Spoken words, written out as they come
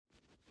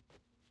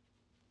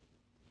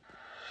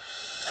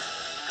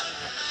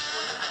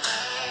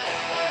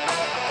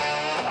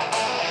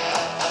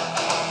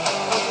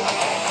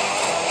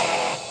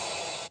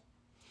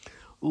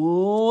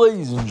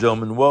and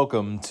gentlemen,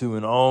 welcome to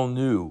an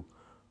all-new,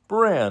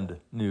 brand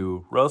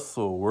new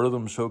Russell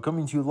Wortham show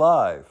coming to you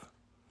live,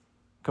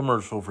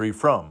 commercial-free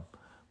from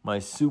my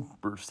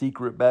super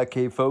secret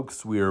Batcave,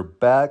 folks. We are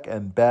back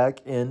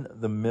in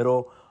the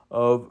middle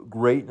of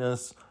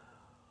greatness.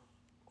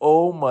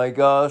 Oh my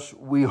gosh,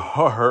 we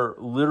are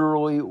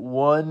literally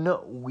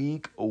 1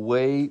 week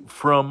away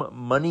from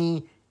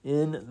Money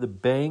in the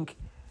Bank.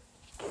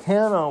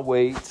 Cannot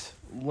wait.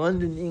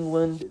 London,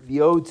 England, the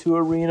O2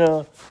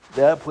 Arena.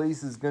 That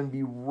place is going to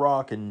be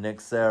rocking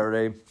next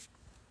Saturday.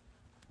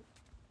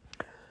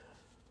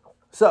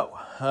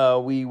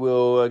 So, we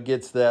will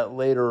get to that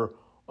later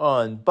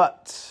on.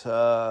 But,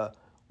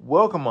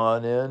 welcome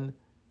on in.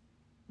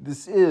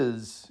 This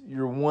is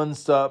your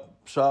one-stop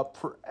shop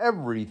for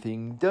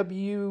everything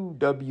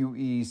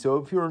WWE. So,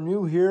 if you're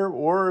new here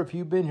or if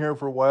you've been here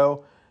for a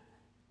while,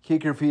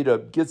 kick your feet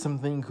up. Get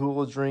something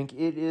cool to drink.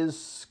 It is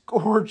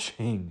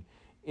scorching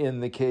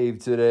in the cave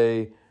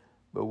today,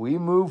 but we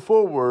move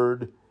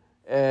forward.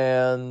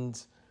 And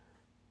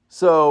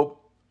so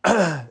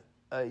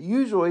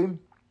usually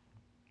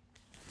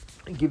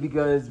I give you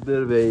guys a bit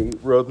of a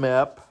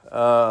roadmap.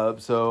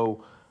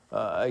 So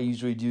I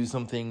usually do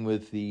something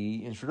with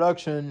the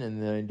introduction,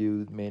 and then I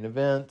do the main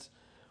event.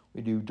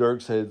 We do Dark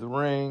Side of the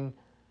Ring,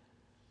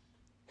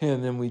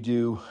 and then we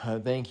do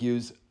thank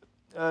yous.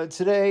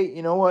 Today,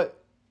 you know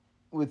what?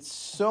 With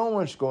so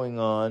much going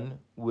on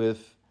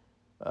with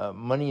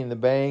Money in the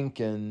Bank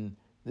and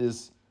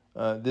this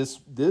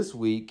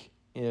week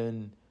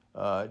in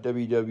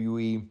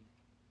WWE,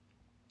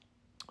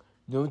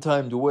 no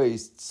time to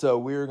waste. So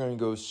we're going to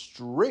go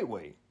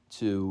straightway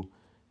to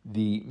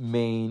the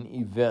main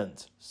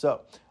event.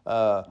 So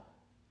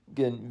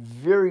again,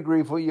 very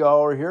grateful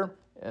y'all are here,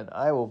 and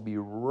I will be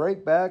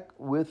right back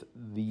with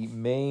the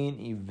main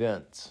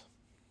event.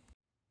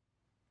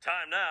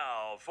 Time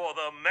now for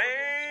the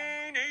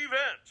main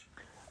event.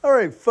 All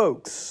right,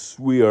 folks,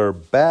 we are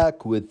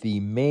back with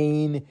the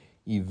main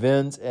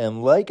event,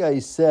 and like I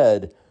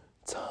said,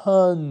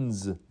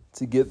 tons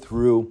to get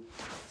through.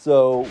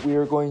 So we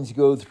are going to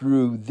go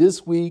through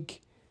this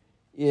week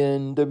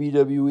in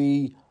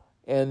WWE,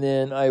 and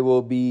then I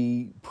will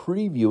be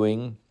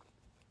previewing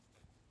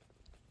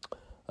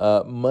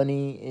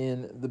Money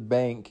in the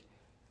Bank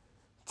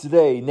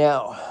today.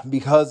 Now,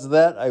 because of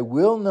that, I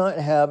will not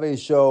have a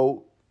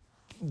show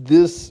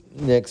this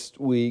next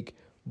week,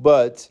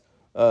 but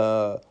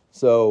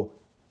so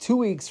 2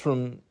 weeks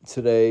from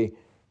today,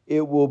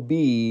 it will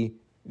be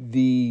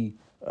the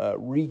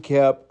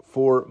recap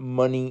for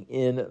Money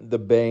in the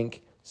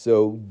Bank.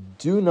 So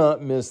do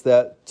not miss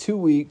that. 2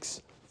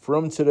 weeks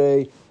from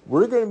today,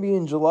 we're going to be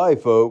in July,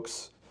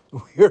 folks.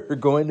 We are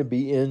going to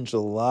be in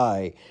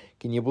July.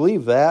 Can you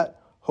believe that?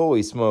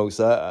 Holy smokes.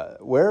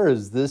 Where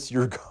is this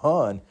year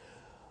gone?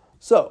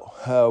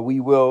 So we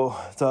will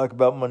talk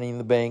about Money in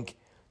the Bank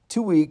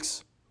 2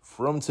 weeks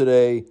from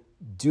today.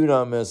 Do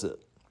not miss it.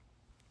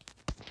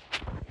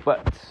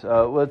 But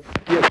let's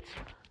get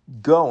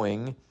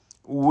going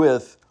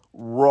with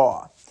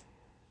Raw.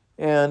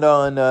 And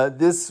on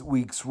this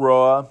week's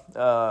Raw,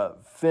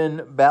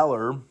 Finn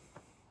Balor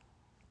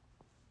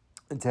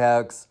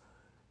attacks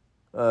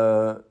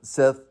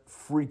Seth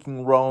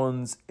freaking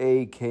Rollins,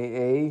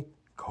 a.k.a.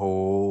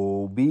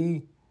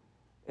 Kobe.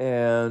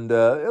 And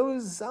it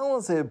was, I don't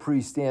want to say a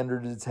pretty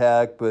standard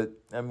attack, but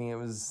I mean, it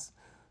was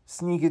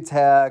sneak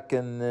attack,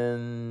 and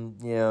then,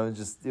 you know,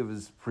 just, it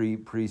was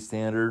pretty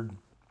standard.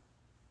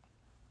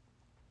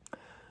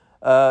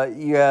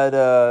 You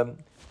had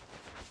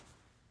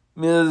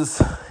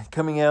Miz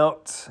coming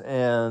out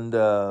and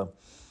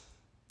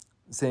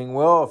saying,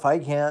 well, if I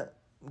can't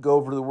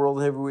go for the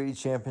World Heavyweight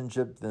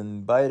Championship,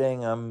 then by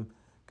dang, I'm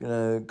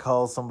going to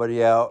call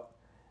somebody out.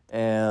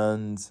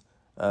 And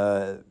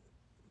out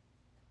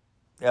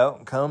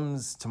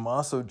comes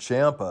Tommaso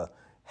Ciampa.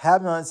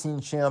 Have not seen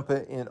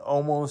Ciampa in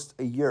almost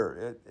a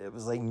year. It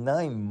was like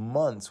 9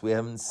 months we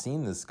haven't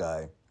seen this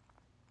guy.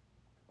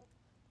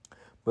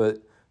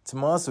 But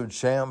Tommaso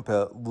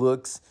Ciampa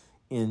looks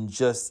in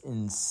just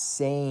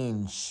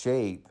insane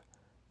shape.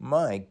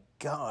 My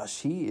gosh,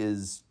 he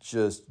is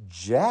just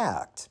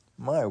jacked.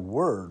 My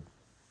word.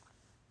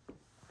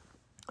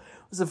 It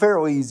was a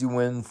fairly easy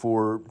win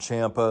for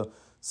Ciampa,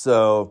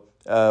 so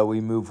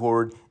we move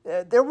forward.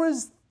 There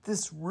was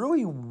this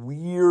really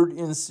weird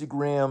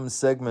Instagram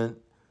segment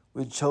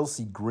with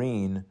Chelsea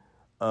Green,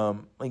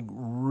 like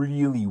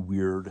really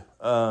weird.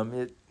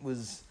 It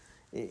was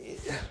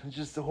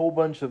just a whole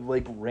bunch of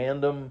like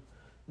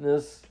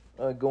randomness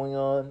going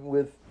on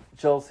with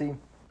Chelsea,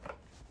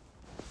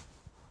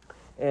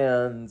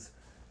 and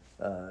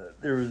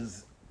there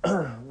was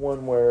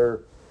one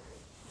where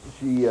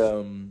she,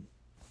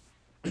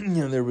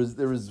 there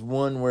was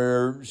one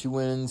where she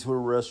went into a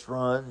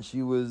restaurant and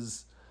she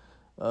was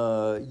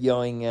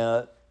yelling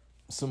at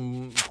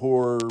some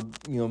poor,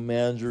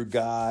 manager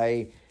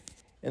guy.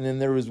 And then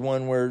there was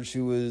one where she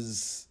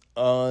was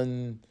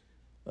on,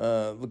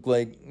 looked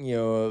like,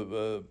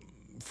 a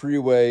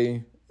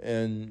freeway,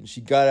 and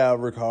she got out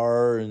of her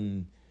car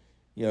and,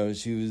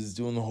 she was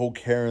doing the whole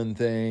Karen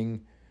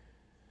thing.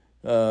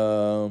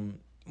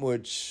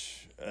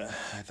 which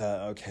I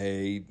thought,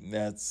 okay,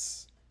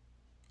 that's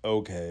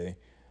okay.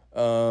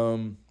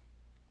 And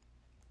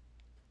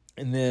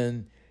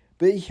then,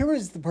 but here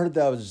was the part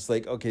that I was just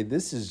like, okay,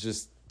 this is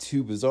just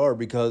too bizarre,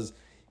 because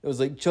it was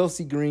like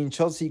Chelsea Green,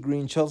 Chelsea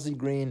Green, Chelsea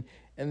Green,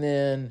 and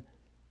then,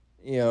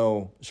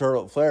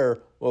 Charlotte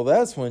Flair. Well,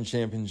 that's one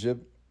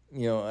championship,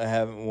 I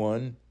haven't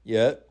won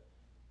yet,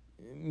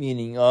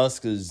 meaning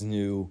Asuka's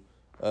new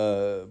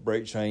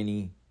bright,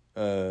 shiny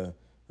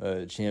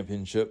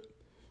championship.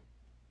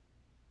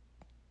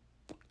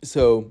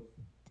 So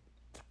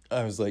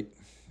I was like,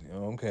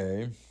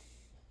 okay.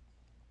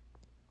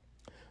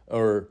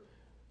 Well,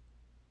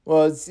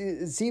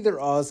 it's either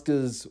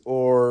Asuka's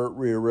or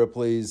Rhea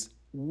Ripley's,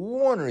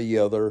 one or the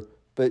other.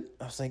 But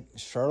I was like,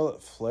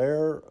 Charlotte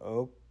Flair?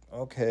 Oh,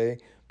 okay.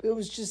 But it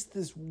was just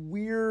this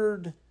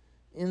weird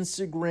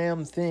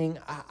Instagram thing.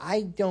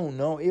 I don't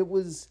know. It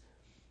was...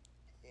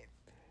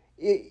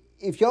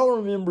 if y'all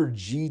remember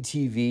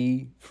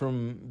GTV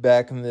from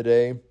back in the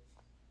day,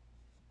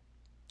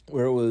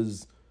 where it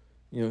was,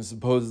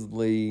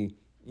 supposedly,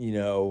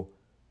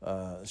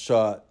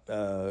 shot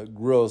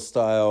grill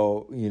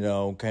style,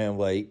 kind of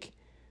like,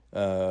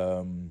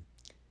 kind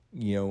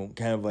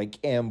of like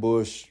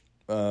ambush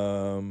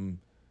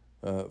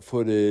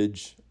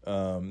footage,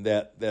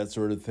 that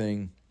sort of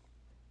thing.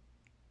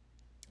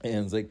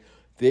 And it's like,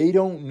 they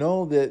don't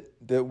know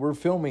that we're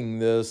filming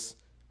this,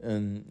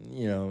 and,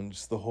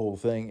 just the whole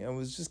thing. It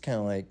was just kind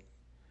of like,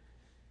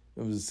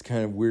 it was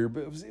kind of weird,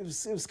 but it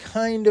was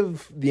kind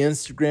of the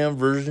Instagram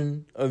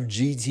version of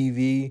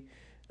GTV.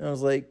 And I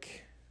was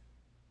like,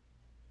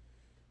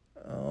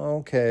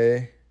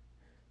 okay,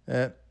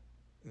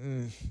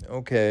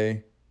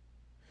 okay.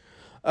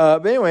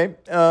 But anyway,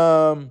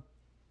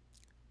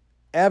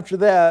 after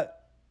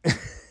that,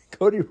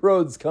 Cody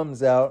Rhodes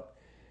comes out,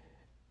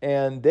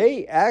 and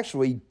they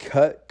actually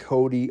cut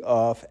Cody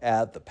off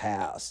at the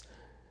pass.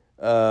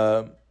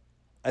 I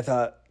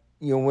thought,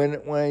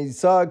 when I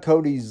saw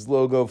Cody's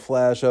logo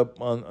flash up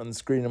on the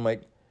screen, I'm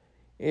like,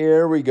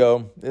 here we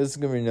go. This is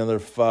going to be another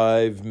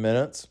 5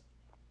 minutes.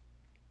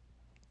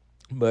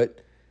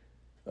 But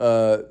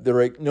they're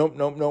like, nope.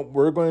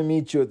 We're going to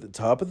meet you at the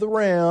top of the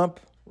ramp.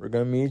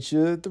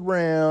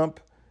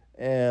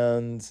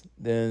 And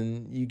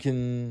then you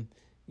can,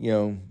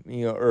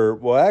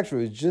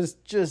 actually, it was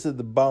just at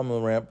the bottom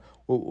of the ramp.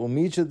 We'll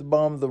meet you at the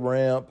bottom of the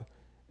ramp.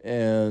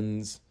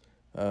 And,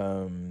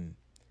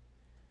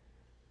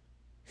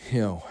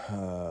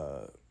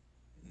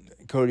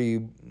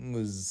 Cody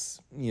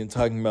was,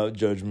 talking about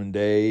Judgment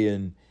Day,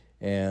 and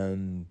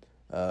then,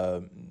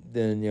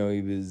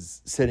 he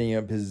was setting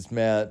up his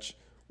match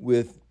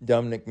with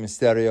Dominic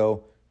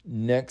Mysterio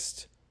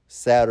next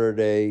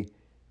Saturday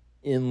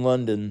in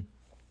London.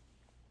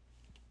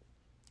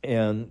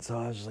 And so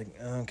I was like,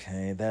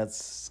 okay,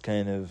 that's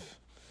kind of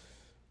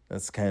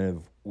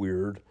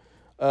weird.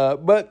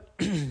 But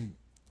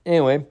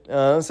anyway,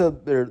 so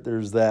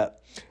there's that.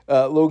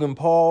 Logan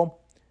Paul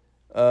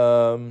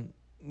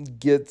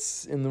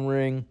gets in the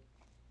ring,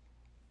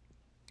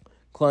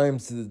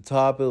 climbs to the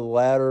top of the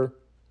ladder,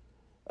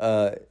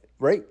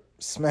 right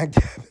smack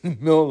dab in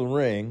the middle of the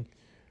ring,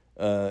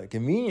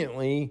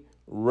 conveniently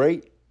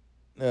right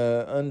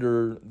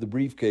under the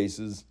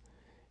briefcases,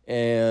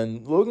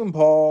 and Logan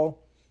Paul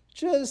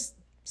just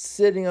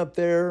sitting up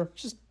there,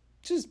 just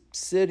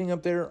sitting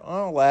up there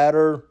on a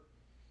ladder,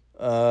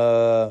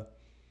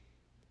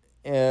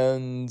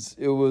 and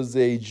it was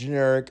a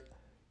generic,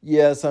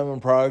 yes, I'm a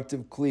product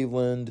of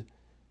Cleveland,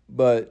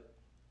 but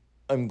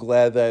I'm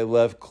glad that I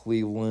left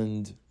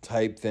Cleveland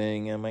type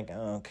thing. I'm like,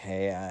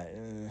 okay,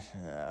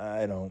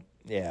 I don't,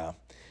 yeah.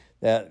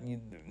 That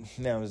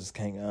was just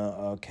kind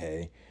of,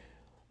 okay.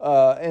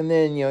 And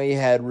then, you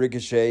had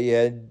Ricochet, you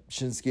had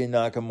Shinsuke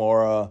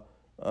Nakamura,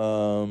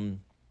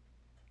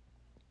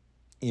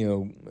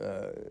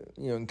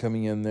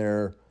 coming in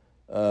there.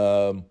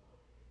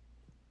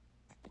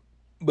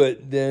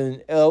 But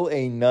then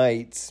LA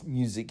Knight's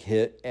music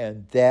hit,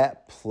 and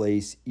that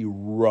place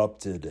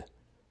erupted.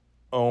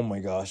 Oh my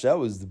gosh, that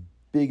was the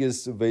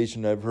biggest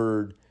ovation I've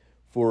heard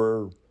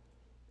for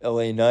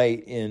LA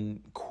Knight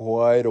in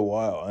quite a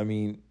while. I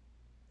mean,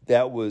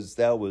 that was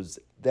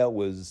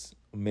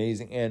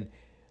amazing. And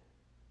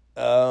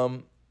a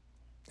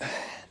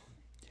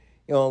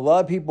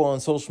lot of people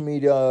on social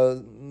media, a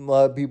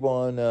lot of people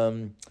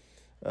on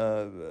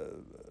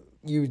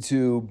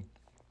YouTube,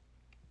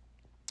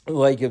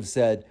 have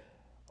said,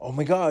 "Oh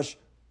my gosh,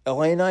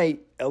 LA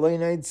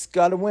Knight's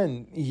got to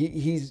win.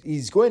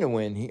 He's going to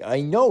win.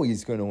 I know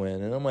he's going to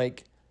win." And I'm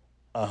like,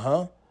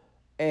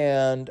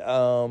 And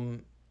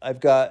I've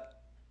got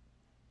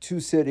 2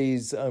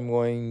 cities I'm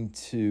going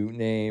to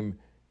name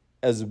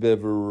as a bit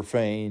of a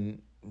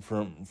refrain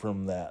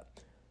from that: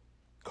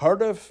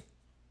 Cardiff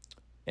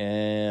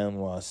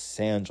and Los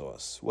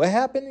Angeles. What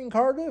happened in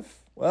Cardiff?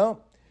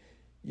 Well,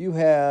 you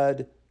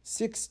had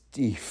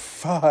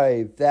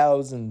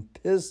 65,000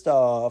 pissed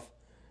off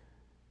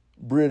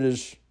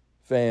British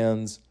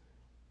fans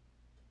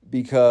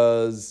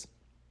because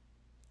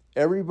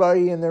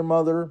everybody and their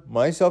mother,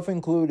 myself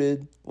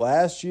included,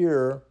 last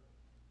year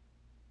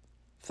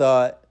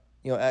thought,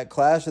 at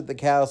Clash at the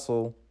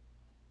Castle,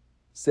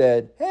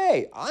 said,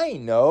 hey, I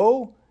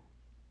know,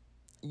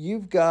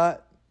 you've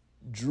got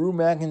Drew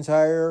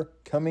McIntyre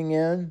coming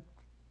in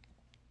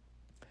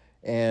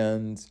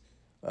and,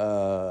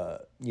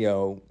 got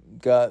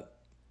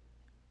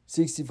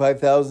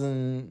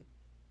 65,000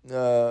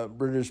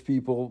 British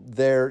people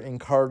there in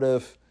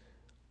Cardiff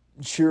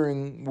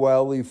cheering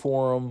wildly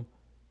for him.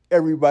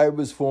 Everybody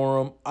was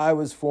for him. I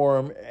was for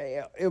him.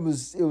 It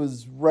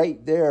was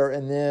right there,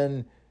 and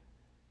then,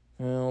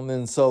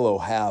 then Solo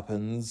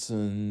happens,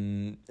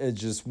 and it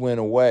just went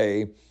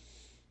away.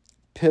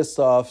 Pissed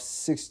off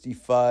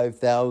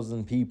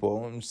 65,000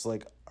 people. I'm just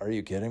like, are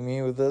you kidding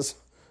me with this?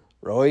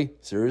 Really?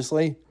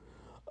 Seriously?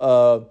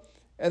 And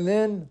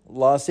then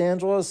Los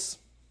Angeles,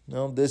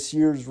 this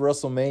year's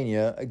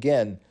WrestleMania,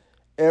 again,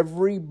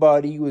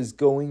 everybody was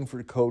going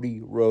for Cody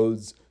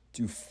Rhodes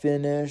to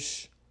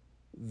finish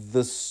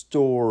the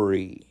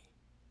story.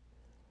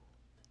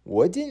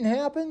 What didn't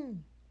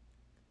happen?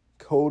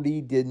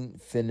 Cody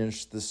didn't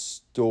finish the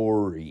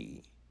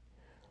story.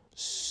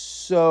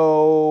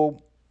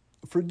 So,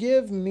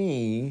 forgive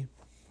me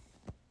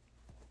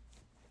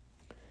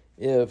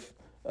if,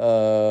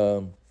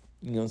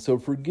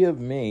 forgive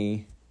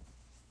me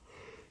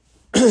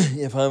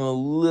if I'm a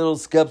little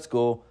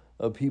skeptical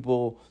of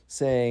people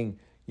saying,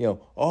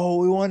 oh,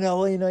 we want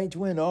LA Knight to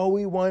win. Oh,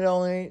 we want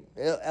LA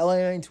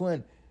Knight to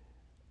win.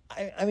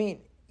 I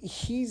mean,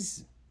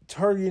 he's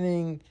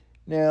targeting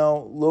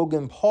now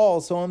Logan Paul,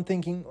 so I'm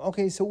thinking,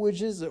 okay, so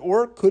which is it?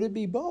 Or could it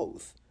be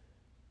both?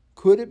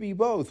 Could it be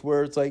both,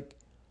 where it's like,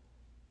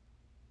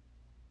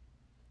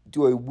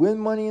 do I win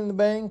Money in the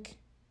Bank?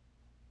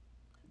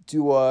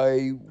 Do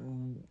I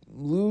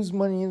lose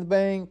Money in the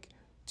Bank?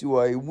 Do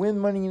I win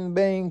Money in the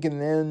Bank and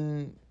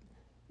then,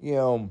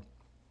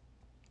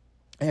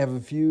 have a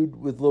feud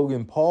with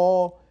Logan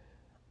Paul?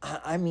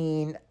 I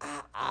mean,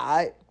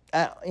 I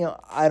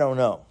don't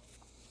know.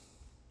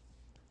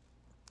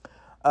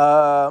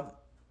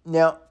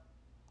 Now,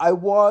 I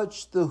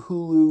watched the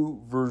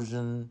Hulu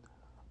version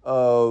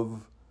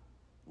of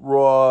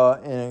Raw,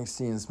 NXT,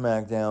 and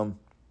SmackDown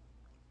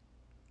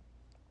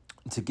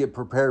to get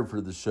prepared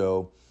for the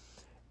show.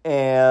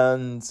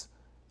 And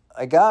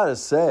I gotta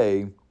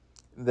say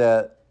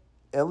that,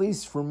 at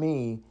least for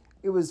me,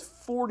 it was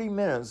 40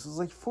 minutes. It was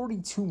like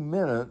 42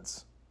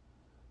 minutes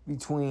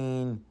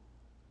between,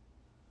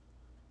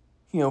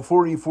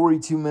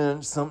 42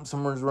 minutes,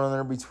 somewhere around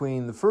there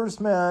between the first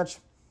match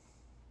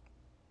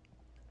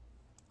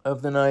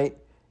of the night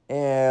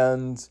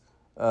and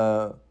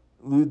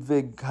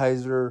Ludwig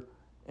Kaiser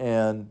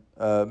and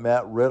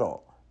Matt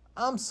Riddle.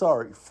 I'm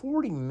sorry,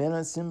 40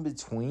 minutes in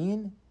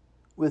between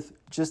with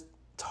just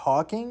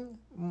talking,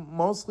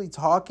 mostly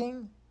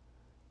talking?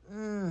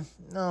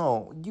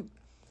 No,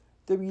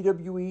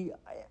 WWE,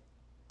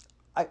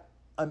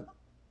 I'm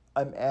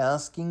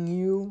asking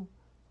you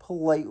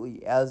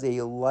politely as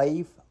a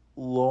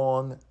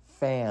lifelong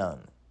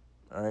fan,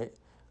 all right?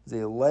 As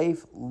a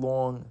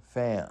lifelong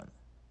fan,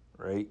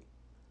 right?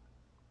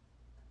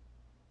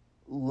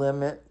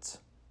 Limit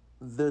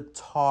the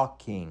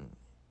talking.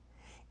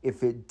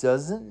 If it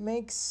doesn't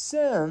make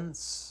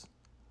sense,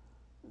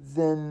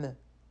 then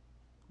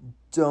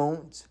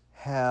don't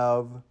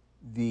have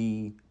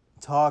the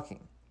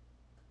talking.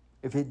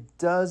 If it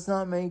does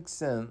not make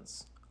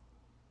sense,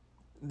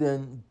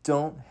 then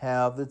don't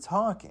have the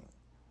talking.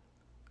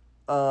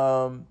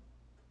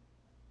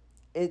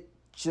 It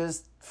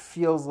just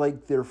feels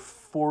like they're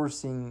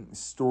forcing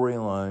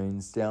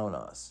storylines down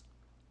us.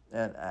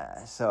 And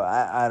so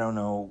I don't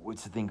know what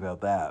to think about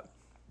that.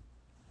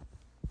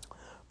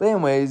 But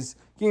anyways,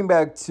 getting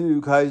back to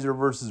Kaiser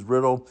versus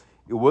Riddle,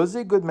 it was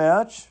a good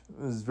match. It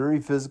was very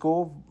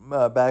physical,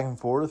 back and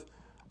forth,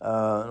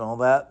 and all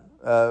that.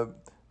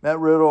 Matt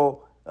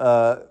Riddle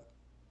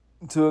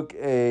took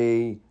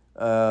a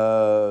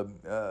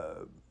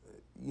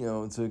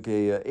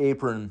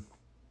apron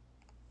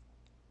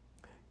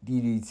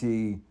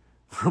DDT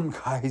from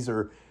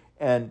Kaiser,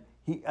 and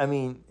he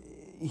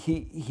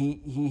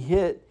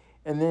hit,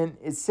 and then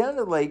it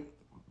sounded like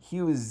he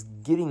was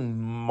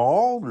getting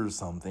mauled or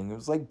something. It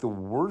was like the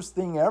worst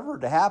thing ever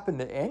to happen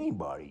to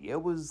anybody.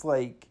 It was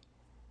like,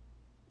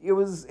 it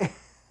was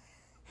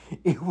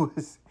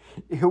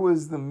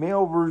the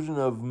male version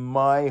of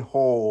my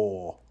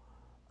hole.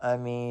 I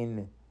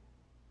mean,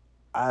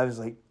 I was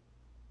like,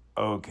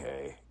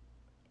 okay,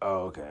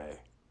 all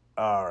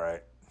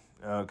right,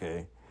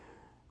 okay.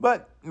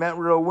 But Matt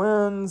Riddle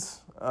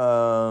wins,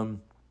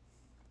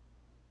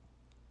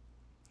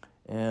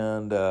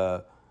 and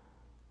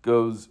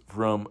goes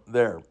from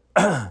there.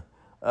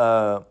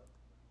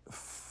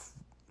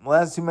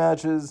 Last two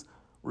matches,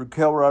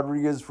 Raquel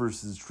Rodriguez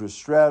versus Trish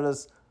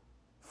Stratus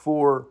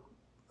for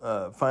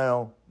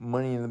final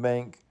Money in the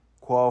Bank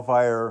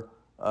qualifier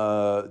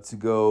to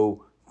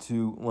go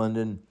to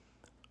London.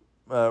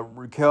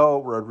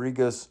 Raquel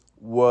Rodriguez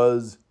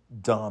was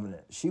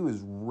dominant. She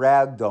was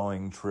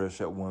ragdolling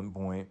Trish at one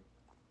point.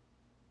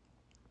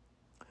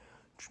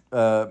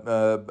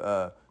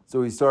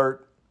 Zoe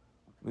Stark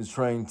was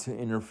trying to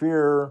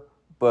interfere,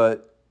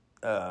 but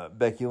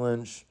Becky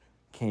Lynch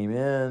came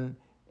in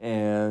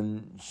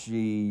and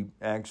she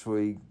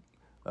actually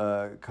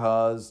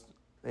caused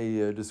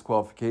a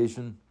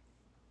disqualification.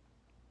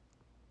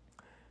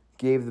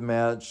 Gave the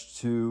match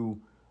to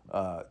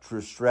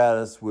Trish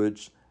Stratus,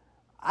 which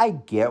I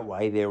get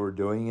why they were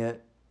doing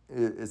it.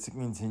 It's a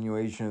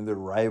continuation of their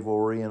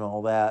rivalry and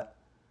all that.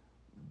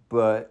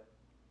 But,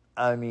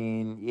 I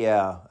mean,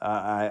 yeah,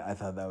 I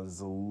thought that was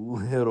a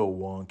little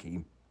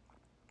wonky.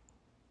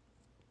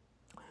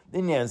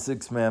 Then you had a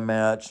 6-man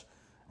match.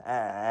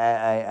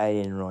 I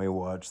didn't really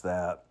watch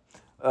that.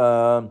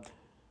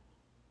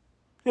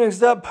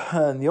 Next up,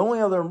 the only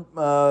other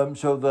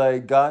show that I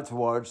got to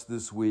watch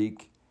this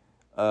week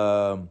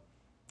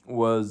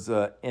was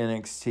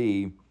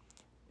NXT.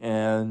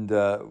 And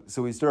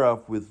so we start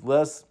off with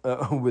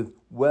with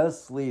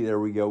Wesley. There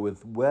we go,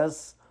 with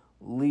Wes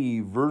Lee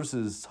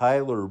versus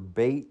Tyler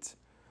Bate,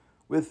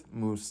 with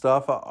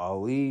Mustafa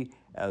Ali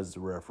as the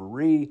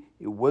referee.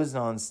 It was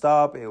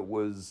nonstop. It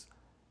was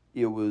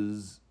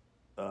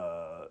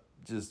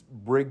just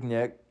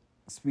breakneck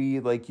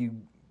speed, like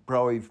you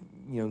probably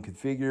could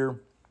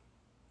figure.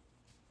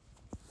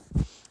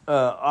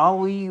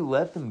 Ali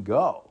let them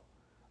go.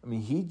 I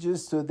mean, he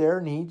just stood there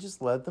and he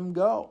just let them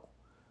go.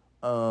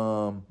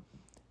 And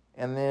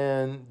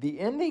then the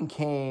ending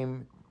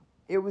came.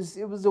 It was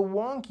a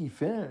wonky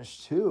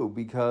finish too,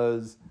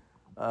 because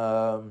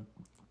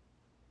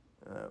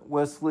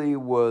Wesley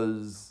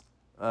was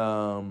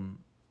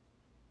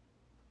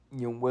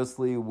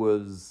Wesley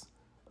was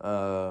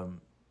out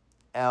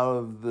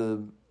of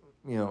the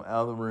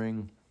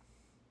ring,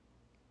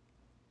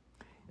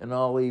 and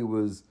Ali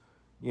was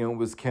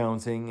was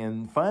counting,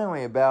 and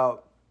finally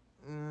about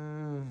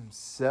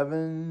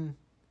 7,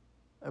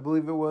 I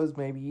believe it was,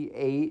 maybe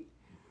 8.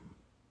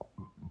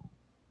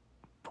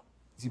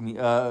 Excuse me,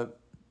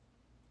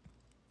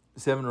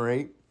 7 or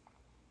 8.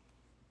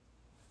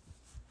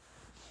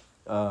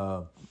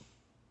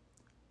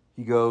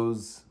 He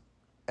goes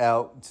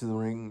out to the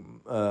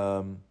ring.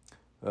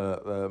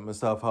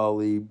 Mustafa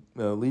Ali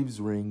leaves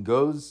the ring,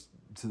 goes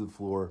to the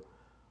floor,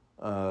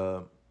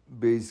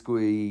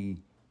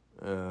 basically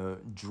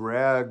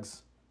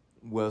drags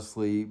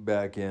Wesley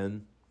back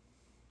in.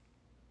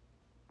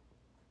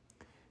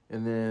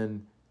 And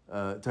then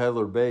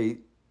Tyler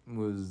Bate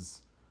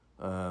was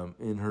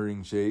in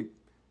hurting shape,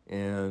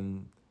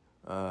 and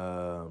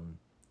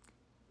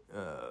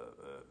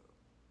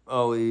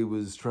Ali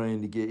was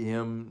trying to get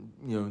him,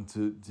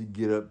 to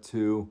get up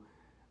too,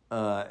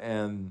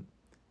 and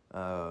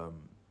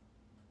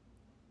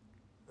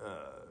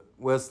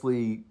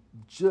Wesley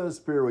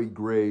just barely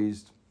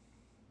grazed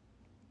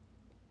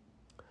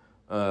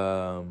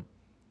Tyler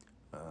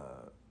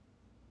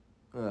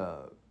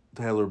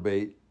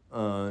Bate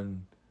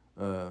on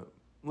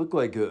looked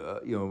like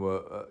a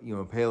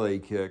Pele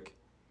kick,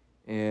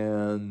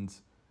 and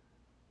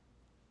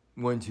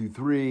 1, 2,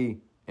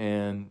 3,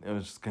 and it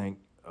was just kind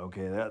of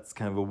okay. That's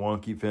kind of a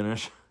wonky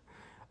finish.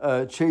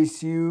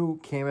 Chase U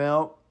came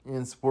out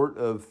in support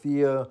of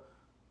Thea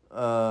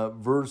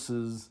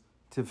versus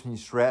Tiffany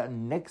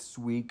Stratton next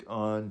week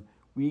on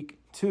week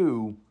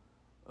 2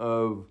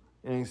 of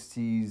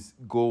NXT's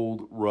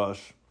Gold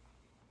Rush.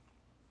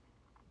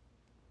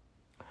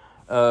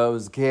 It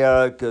was a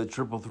chaotic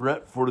triple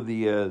threat for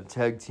the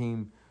tag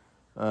team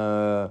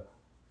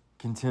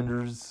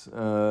contenders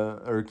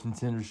or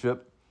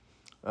contendership.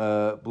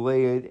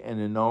 Blade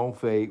and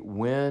Enolfe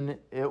win.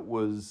 It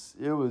was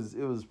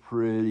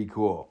pretty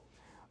cool.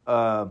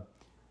 I've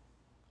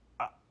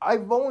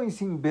only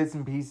seen bits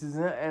and pieces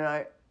in it,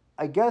 and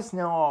I guess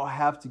now I'll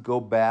have to go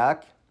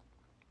back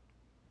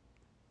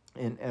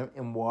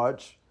and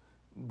watch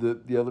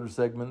the other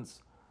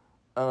segments.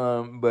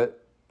 But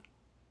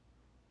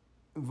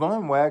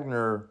Von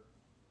Wagner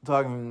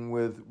talking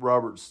with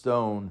Robert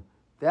Stone,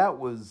 that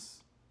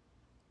was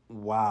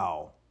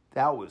wow.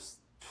 That was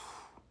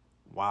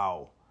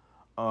wow.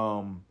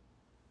 I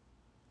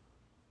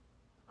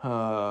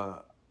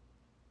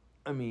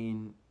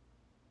mean,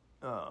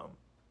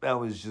 that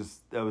was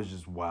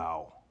just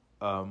wow.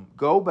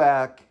 Go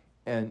back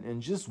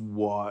and just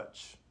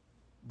watch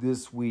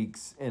this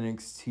week's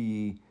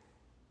NXT.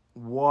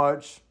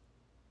 Watch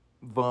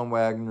Von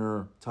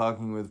Wagner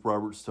talking with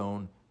Robert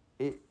Stone.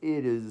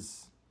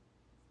 It's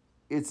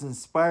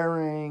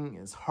inspiring.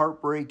 It's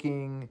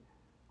heartbreaking.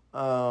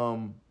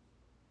 Man,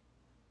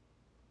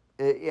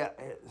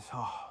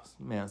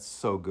 it's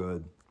so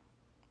good.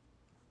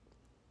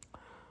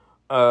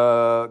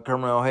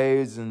 Carmel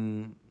Hayes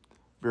and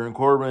Baron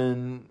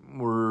Corbin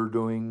were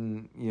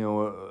doing,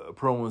 a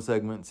promo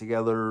segment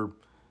together.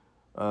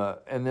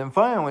 And then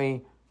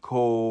finally,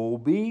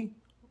 Colby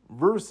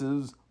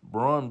versus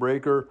Braun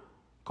Breaker.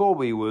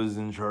 Colby was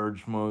in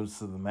charge most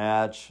of the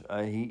match.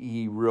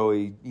 He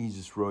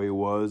just really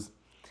was.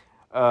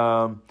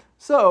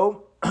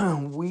 So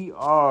we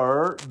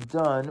are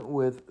done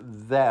with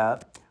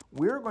that.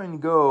 We're going to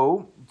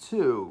go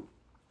to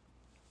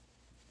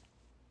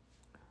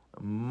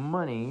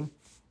Money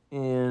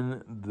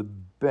in the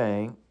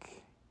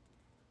Bank.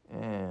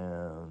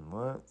 And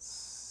let's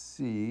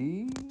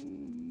see.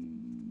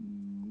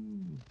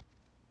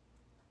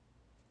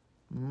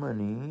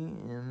 Money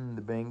in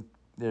the Bank.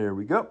 There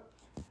we go.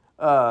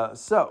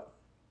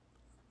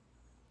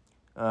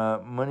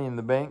 Money in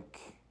the Bank.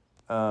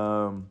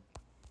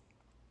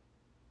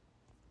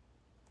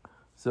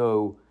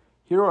 So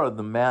here are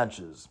the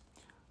matches.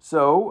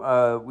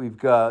 So we've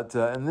got,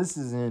 and this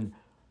is in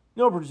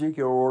no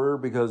particular order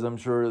because I'm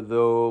sure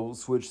they'll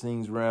switch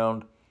things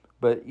around.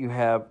 But you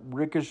have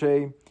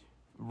Ricochet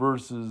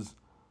versus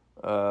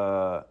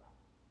Shinsuke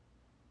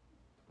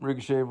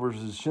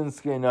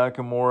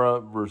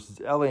Nakamura versus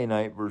LA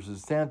Knight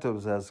versus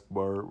Santos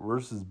Escobar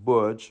versus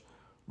Butch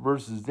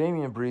versus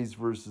Damian Priest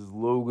versus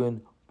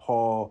Logan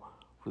Paul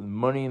for the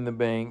Money in the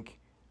Bank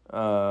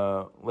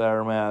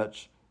ladder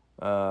match.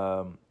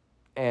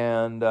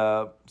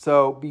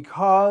 So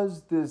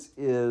because this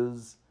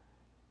is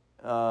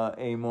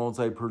a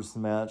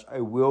multi-person match,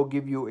 I will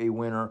give you a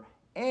winner,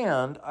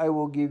 and I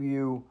will give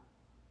you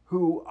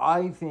who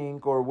I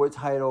think or what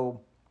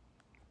title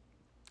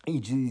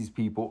each of these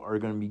people are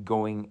going to be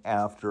going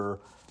after,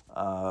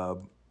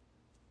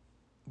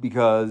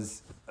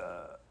 because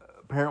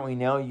apparently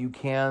now you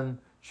can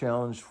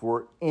challenge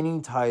for any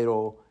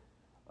title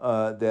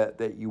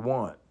that you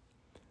want.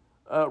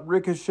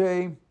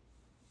 Ricochet,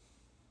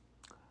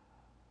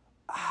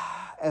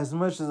 as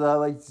much as I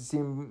like to see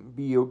him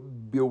be a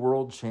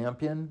world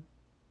champion,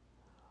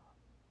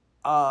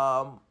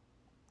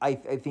 I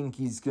think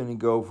he's going to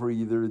go for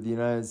either the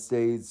United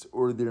States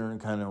or the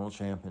Intercontinental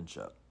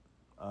Championship.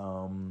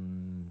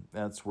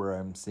 That's where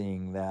I'm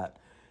seeing that.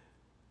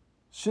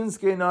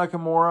 Shinsuke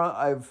Nakamura,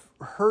 I've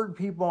heard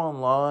people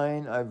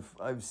online,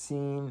 I've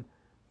seen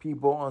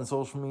people on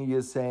social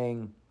media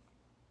saying,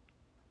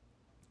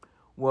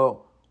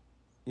 well,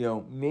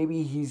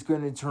 maybe he's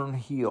going to turn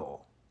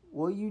heel.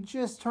 Well, you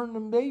just turned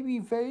him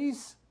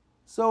babyface,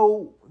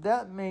 so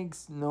that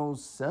makes no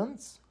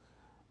sense.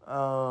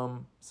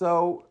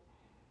 So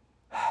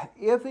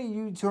if they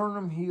do turn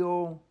him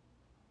heel,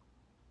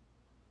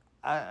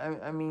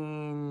 I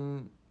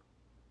mean,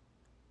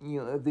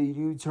 if they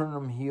do turn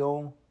him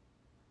heel,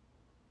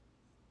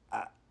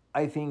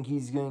 I think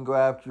he's going to go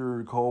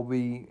after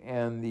Colby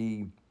and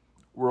the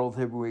World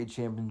Heavyweight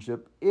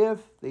Championship. If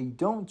they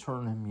don't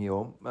turn him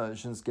heel,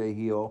 Shinsuke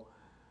heel,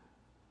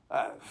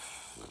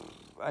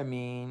 I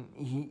mean,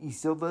 he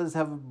still does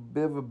have a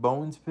bit of a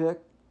bone to pick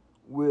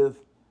with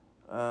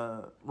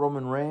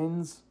Roman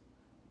Reigns,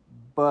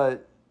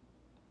 but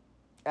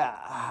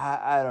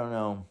I don't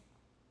know.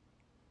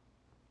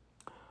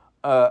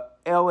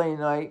 LA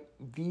Knight,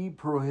 the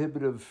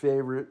prohibitive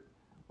favorite,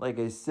 like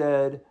I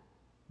said,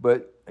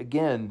 but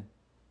again,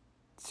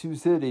 two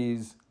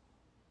cities,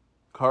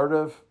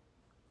 Cardiff,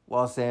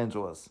 Los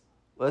Angeles.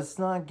 Let's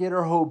not get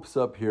our hopes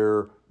up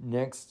here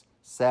next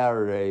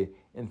Saturday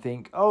and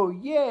think, oh,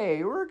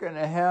 yay, we're going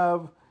to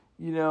have,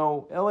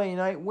 LA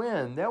Knight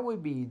win. That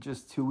would be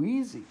just too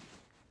easy.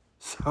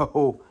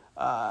 So,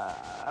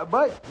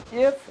 but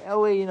if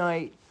LA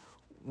Knight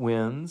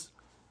wins,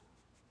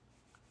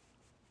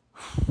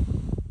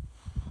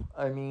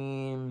 I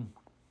mean,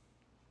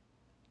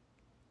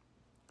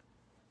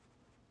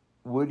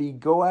 would he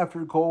go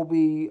after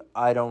Colby?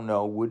 I don't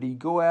know. Would he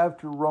go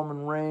after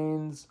Roman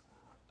Reigns?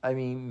 I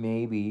mean,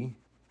 maybe.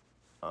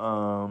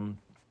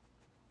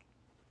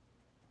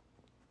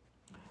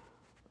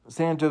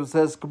 Santos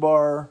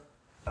Escobar,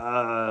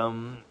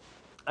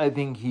 I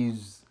think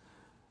he's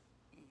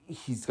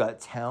got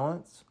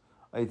talents.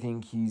 I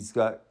think he's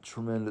got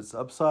tremendous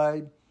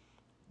upside,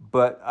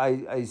 but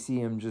I see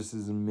him just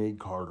as a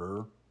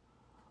mid-carder.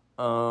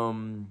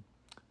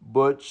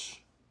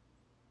 Butch,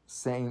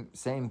 same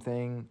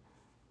thing.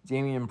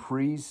 Damian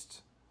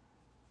Priest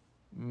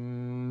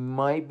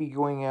might be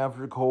going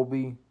after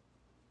Colby.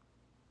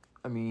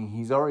 I mean,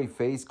 he's already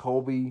faced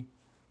Colby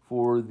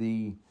for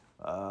the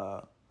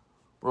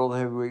World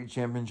Heavyweight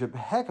Championship.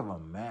 Heck of a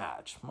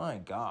match. My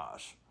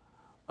gosh.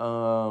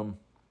 And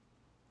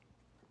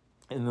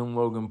then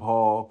Logan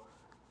Paul.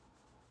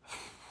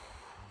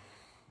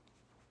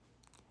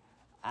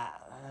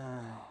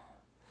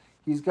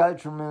 He's got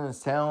tremendous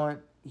talent.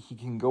 He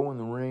can go in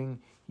the ring.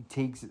 He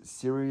takes it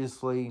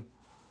seriously.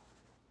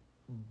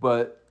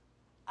 But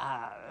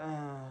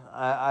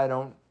I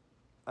don't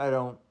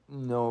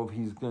know if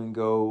he's going to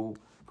go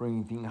for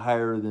anything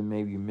higher than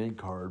maybe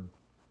mid-card.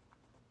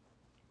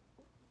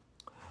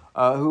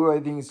 Who I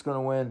think is going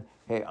to win?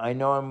 Hey, I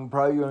know I'm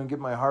probably going to get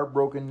my heart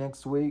broken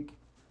next week,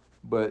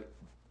 but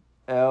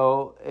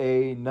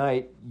LA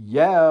Knight,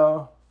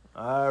 yeah,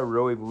 I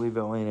really believe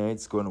LA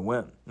Knight's going to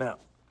win. Now,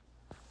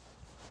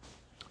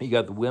 you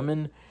got the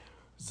women,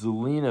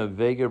 Zelina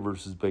Vega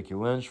versus Becky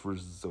Lynch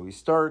versus Zoe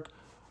Stark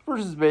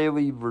versus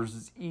Bayley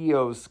versus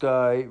Io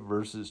Sky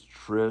versus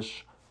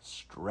Trish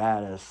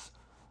Stratus.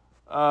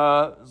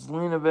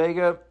 Zelina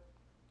Vega,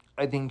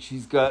 I think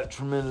she's got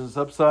tremendous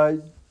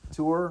upside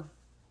to her.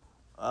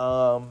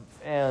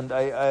 And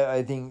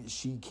I think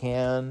she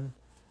can,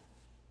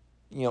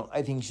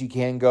 I think she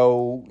can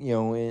go,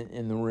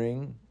 in the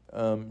ring.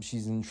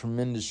 She's in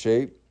tremendous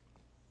shape.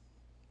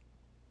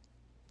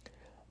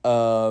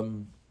 I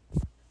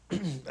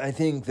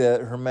think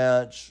that her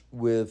match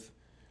with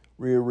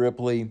Rhea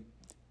Ripley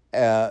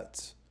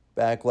at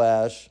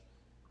Backlash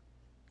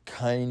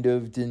kind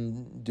of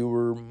didn't do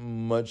her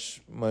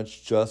much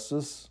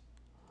justice.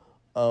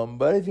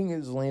 But I think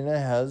Zelina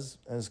has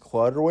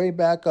clawed her way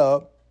back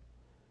up.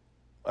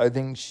 I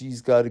think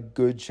she's got a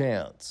good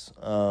chance.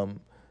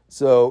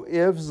 So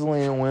if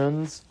Zelina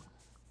wins,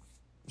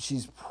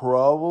 she's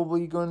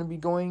probably going to be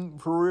going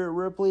for Rhea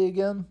Ripley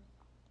again.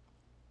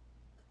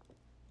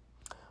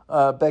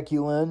 Becky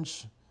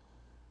Lynch,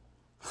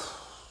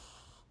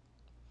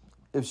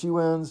 if she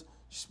wins,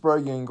 she's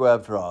probably going to go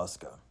after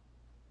Asuka.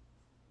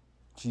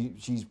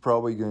 She's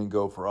probably going to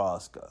go for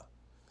Asuka.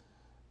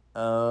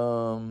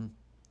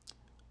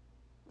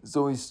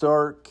 Zoe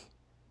Stark,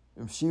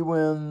 if she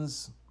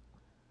wins,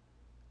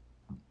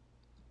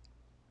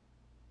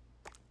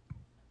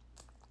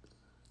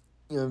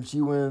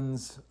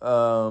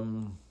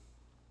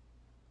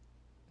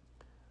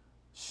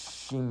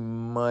 she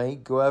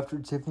might go after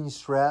Tiffany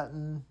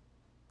Stratton,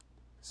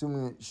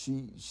 assuming that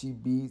she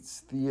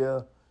beats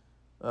Thea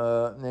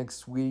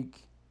next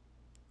week.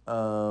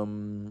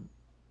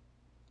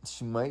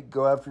 She might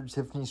go after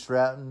Tiffany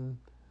Stratton.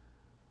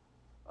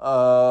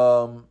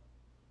 I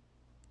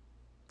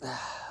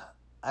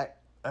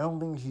don't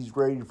think she's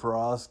ready for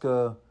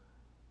Asuka,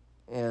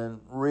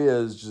 and Rhea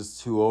is just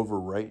too over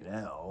right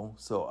now.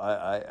 So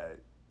I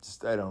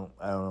don't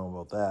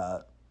know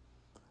about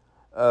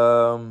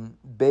that.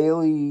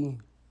 Bailey.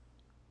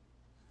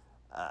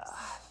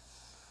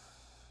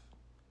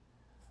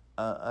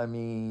 I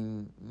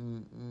mean,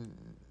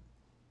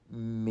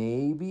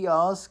 maybe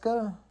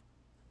Asuka,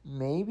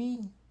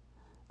 maybe.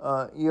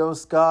 Io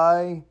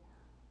Sky,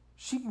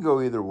 she can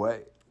go either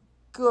way.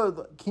 Good.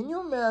 Can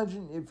you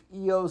imagine if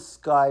Io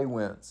Sky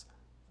wins?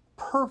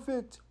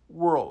 Perfect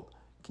world.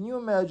 Can you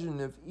imagine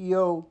if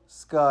Io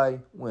Sky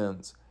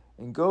wins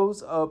and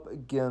goes up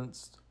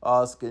against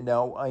Asuka?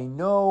 Now, I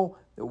know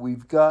that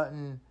we've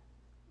gotten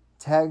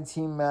tag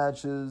team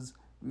matches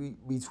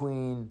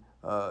between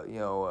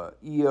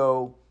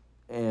Io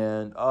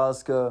and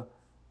Asuka,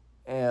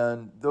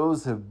 and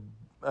those have,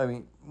 I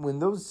mean, when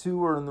those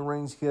two are in the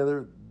ring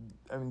together,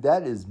 I mean,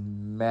 that is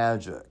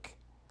magic.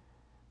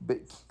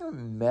 But can you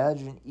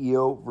imagine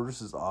Io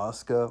versus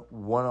Asuka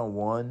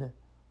 1-on-1?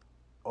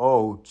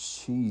 Oh,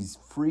 jeez,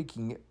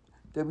 freaking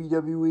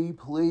WWE,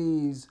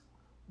 please,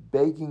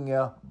 begging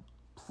you,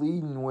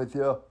 pleading with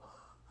you,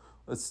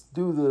 let's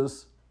do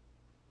this.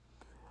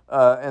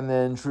 And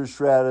then Trish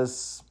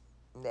Stratus,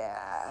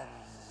 I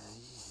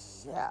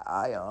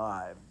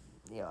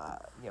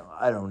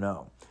don't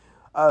know.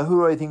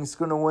 Who do I think is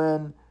going to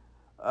win?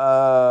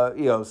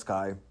 Io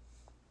Sky.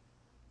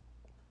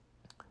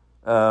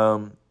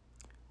 You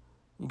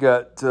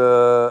got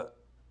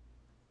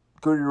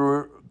Cody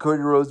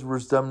Rhodes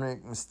versus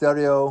Dominic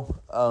Mysterio.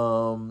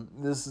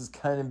 This has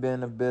kind of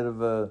been a bit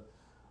of a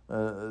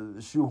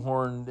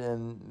shoehorned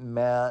in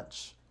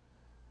match.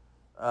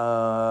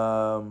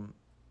 And,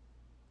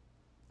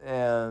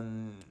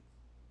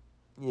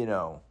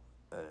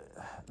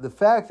 the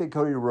fact that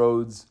Cody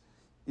Rhodes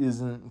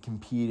isn't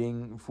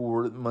competing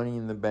for Money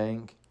in the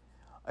Bank,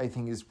 I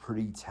think is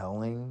pretty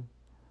telling.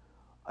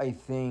 I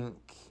think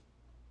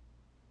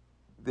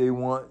they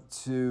want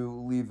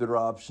to leave their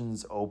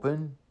options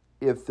open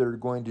if they're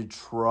going to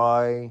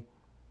try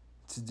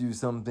to do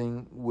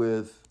something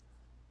with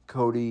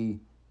Cody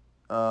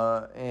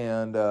with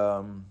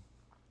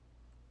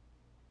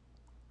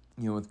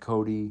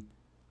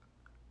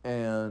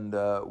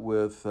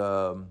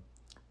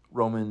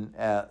Roman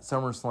at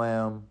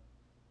SummerSlam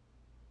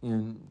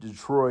in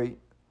Detroit,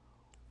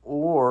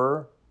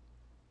 or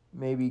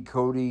maybe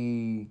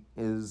Cody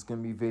is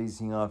going to be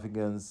facing off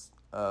against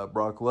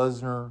Brock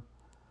Lesnar.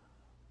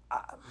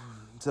 I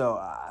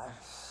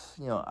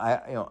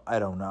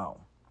don't know.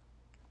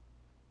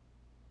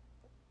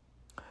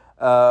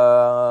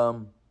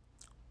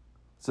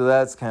 So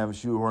that's kind of a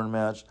shoehorn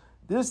match.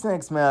 This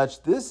next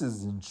match, this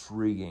is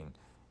intriguing.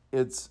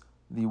 It's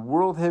the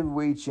World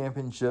Heavyweight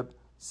Championship.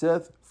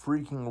 Seth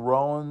freaking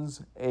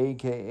Rollins,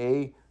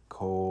 a.k.a.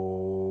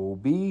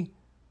 Kobe,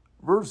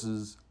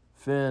 versus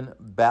Finn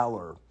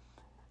Balor.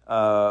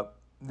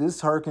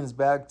 This harkens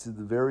back to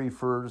the very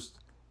first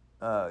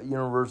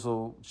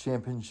Universal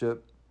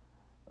Championship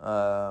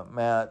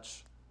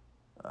match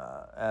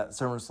at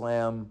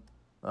SummerSlam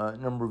a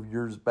number of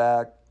years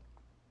back.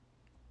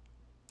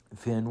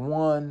 Finn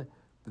won,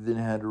 but then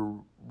had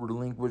to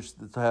relinquish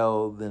the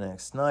title the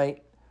next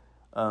night.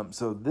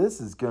 So this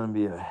is going to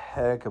be a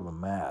heck of a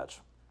match.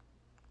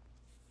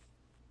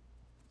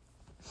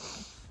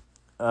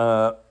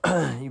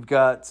 You've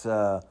got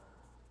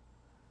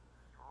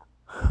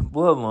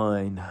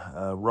Bloodline,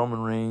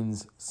 Roman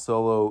Reigns,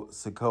 Solo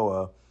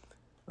Sikoa,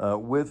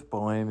 with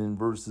Paul Heyman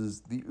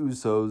versus the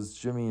Usos,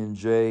 Jimmy and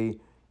Jay,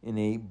 in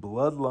a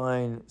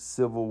Bloodline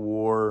Civil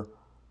War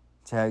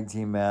tag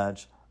team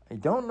match. I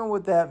don't know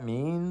what that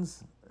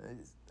means.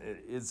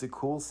 It's a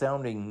cool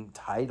sounding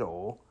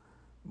title,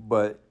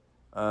 but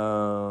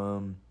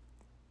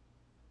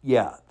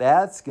yeah,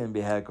 that's going to be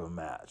a heck of a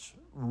match.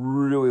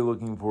 Really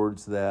looking forward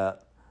to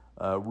that.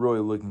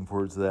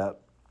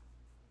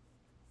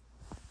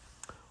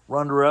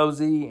 Ronda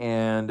Rousey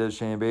and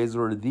Shayna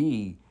Baszler,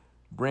 the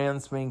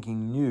brand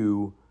spanking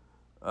new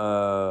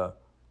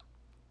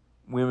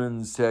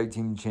women's tag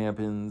team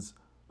champions.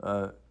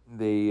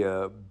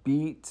 They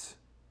beat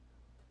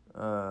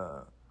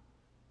Kaylee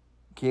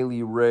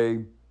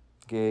Ray,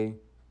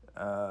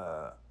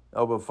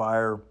 Elba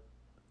Fire,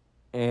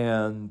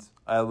 and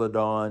Isla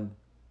Dawn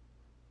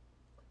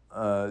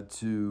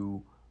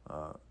to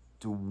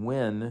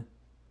win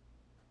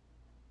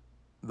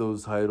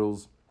those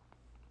titles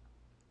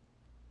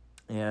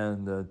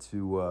and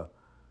to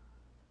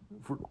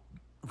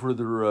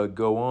further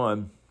go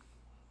on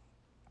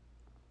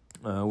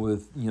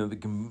with the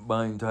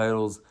combined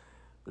titles.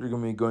 They're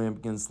going to be going up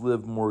against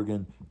Liv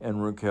Morgan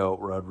and Raquel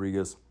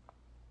Rodriguez.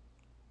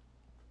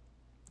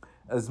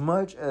 As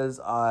much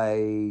as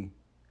I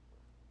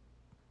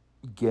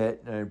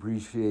get and I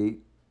appreciate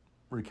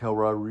Raquel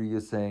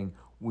Rodriguez saying,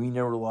 we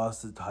never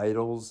lost the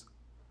titles,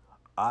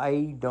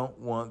 I don't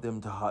want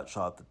them to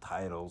hotshot the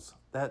titles.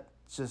 I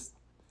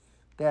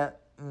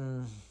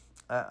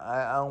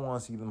don't want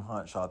to see them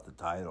hotshot the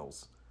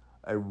titles.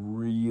 I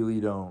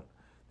really don't.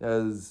 That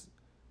is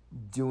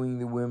doing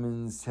the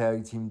women's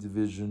tag team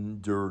division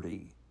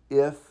dirty.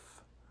 If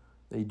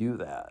they do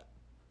that.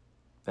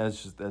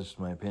 That's just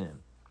my opinion.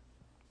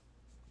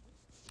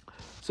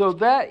 So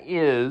that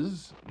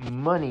is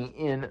Money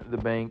in the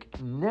Bank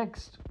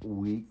next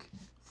week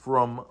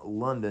from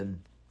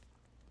London.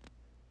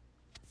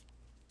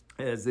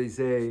 As they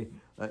say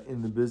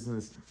in the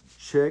business,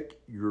 check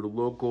your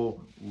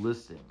local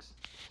listings.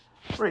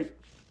 Right,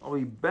 I'll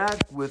be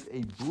back with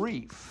a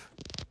brief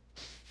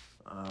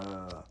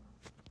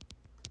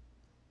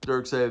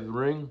Dark Side of the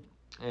Ring,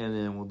 and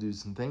then we'll do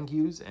some thank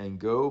yous and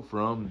go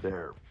from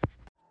there.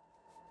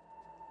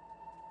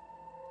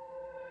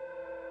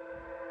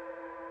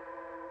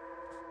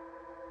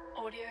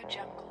 Audio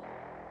Jungle.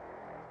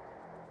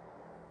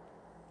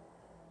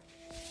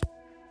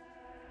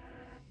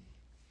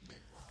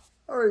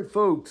 All right,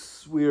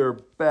 folks, we are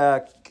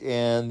back,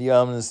 and the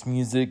ominous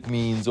music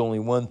means only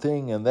one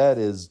thing, and that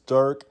is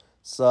Dark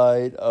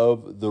Side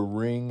of the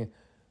Ring.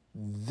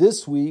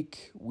 This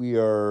week, we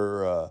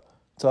are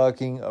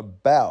talking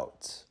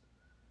about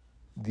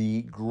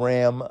the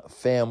Graham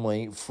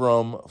family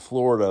from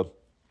Florida.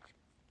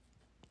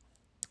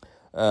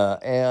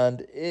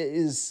 And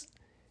it's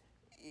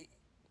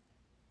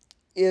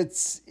a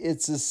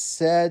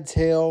sad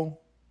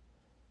tale,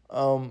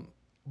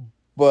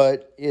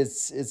 but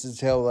it's a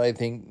tale that I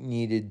think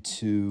needed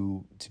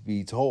to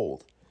be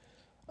told.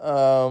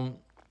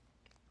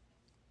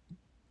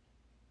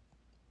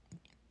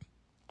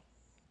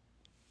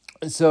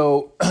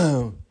 So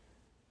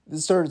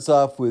this starts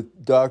off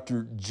with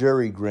Dr.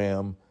 Jerry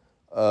Graham,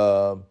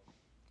 who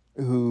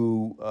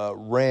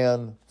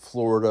ran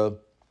Florida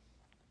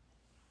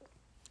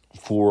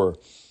for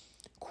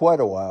quite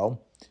a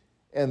while.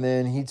 And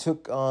then he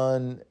took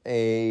on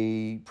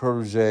a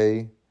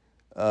protege,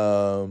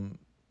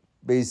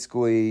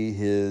 basically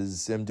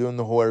I'm doing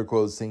the whole air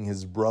quotes thing,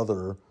 his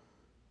brother.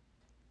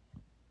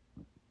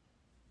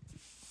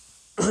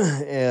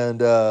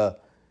 And,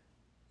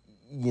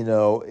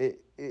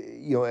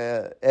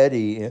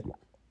 Eddie,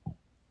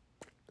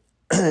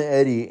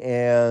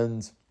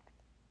 and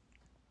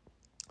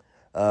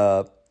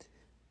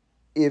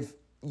if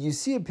you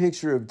see a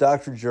picture of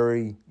Dr.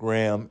 Jerry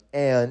Graham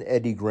and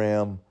Eddie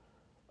Graham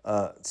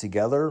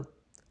together,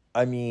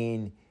 I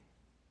mean,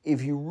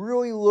 if you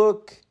really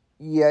look,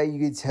 yeah, you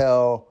could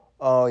tell,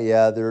 oh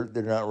yeah, they're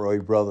not really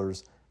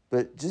brothers.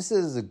 But just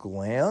at a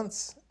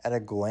glance,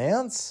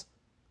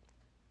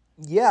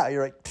 yeah,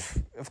 you're like,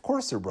 of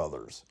course they're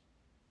brothers.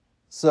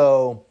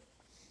 So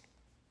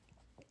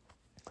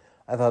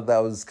I thought that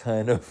was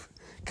kind of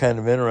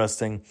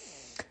interesting.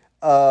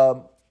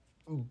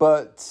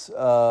 But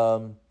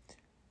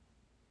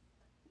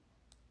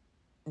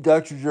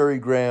Dr. Jerry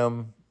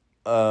Graham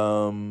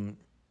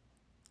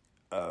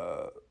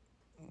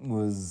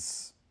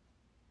was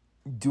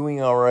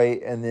doing all right,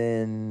 and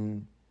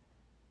then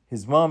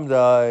his mom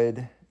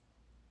died,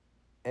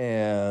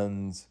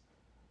 and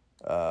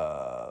he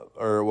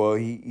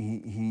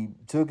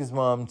took his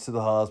mom to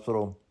the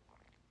hospital,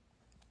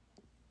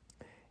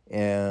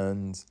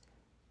 and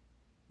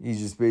he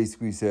just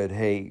basically said,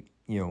 "Hey,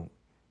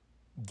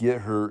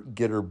 get her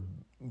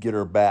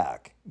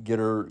back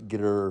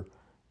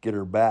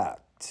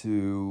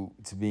to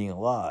being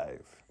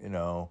alive.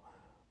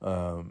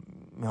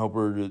 Help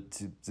her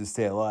to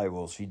stay alive."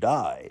 Well, she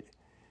died,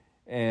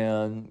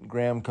 and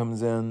Graham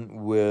comes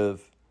in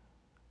with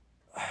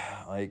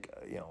a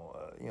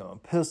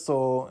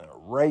pistol and a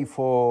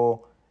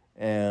rifle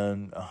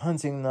and a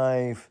hunting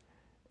knife,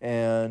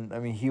 and I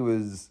mean he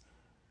was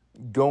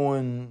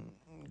going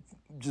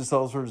just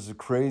all sorts of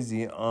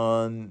crazy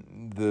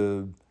on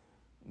the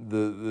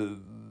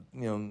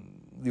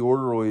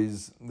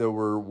orderlies that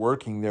were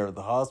working there at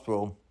the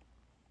hospital,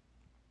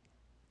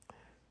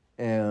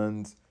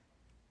 and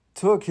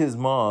took his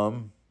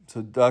mom.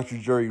 So Dr.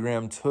 Jerry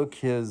Graham took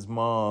his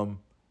mom,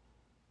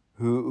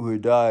 who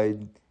had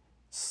died,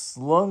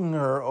 slung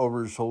her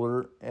over his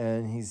shoulder,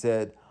 and he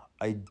said,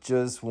 I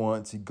just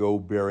want to go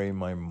bury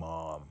my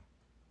mom.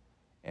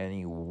 And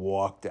he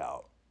walked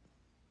out.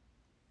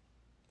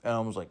 And I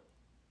was like,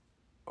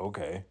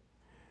 okay.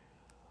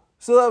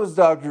 So that was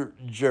Dr.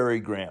 Jerry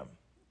Graham.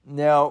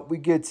 Now we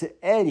get to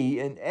Eddie,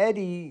 and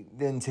Eddie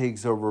then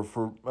takes over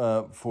for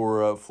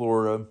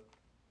Florida,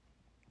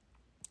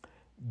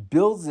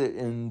 builds it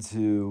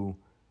into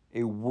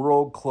a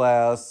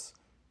world-class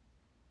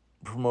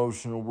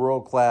promotion, a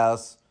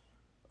world-class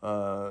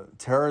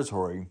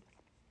territory,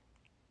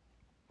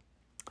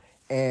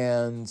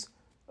 and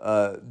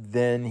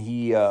then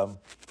he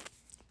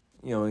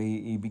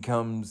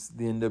becomes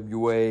the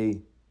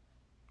NWA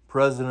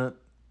president,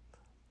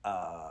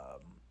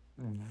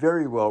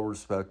 very well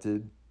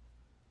respected,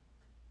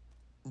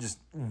 just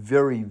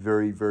very,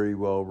 very, very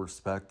well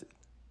respected.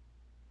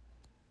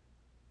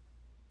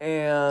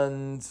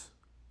 And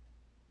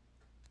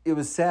it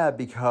was sad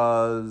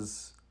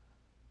because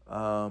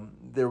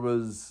there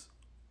was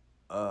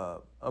a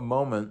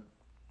moment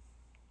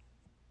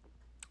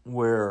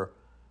where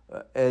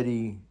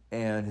Eddie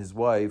and his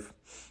wife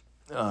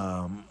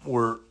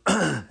were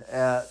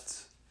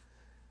at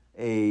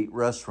a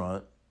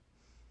restaurant,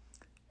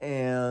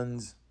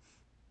 and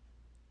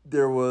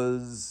there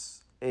was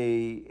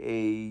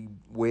a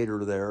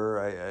waiter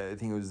there. I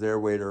think it was their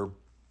waiter,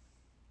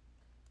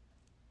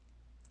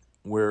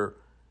 where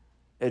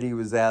Eddie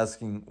was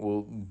asking,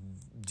 well,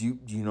 do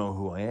you know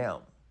who I am?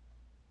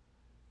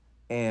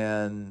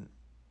 And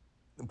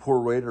the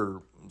poor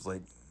waiter was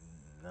like,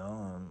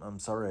 no, I'm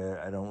sorry,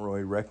 I don't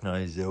really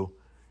recognize you.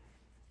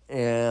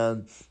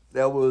 And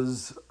that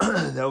was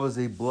that was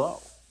a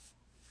blow.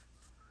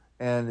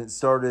 And it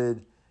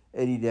started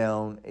Eddie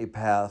down a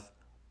path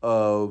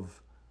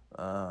of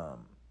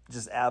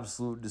just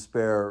absolute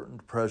despair and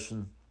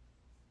depression.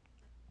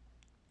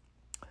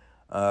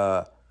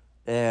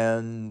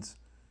 And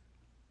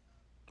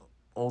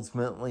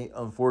ultimately,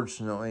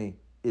 unfortunately,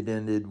 it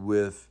ended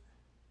with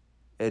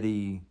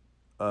Eddie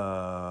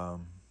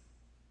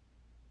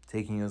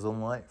taking his own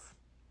life.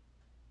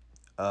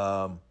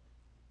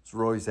 It's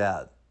really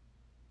sad.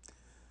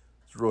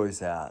 It's really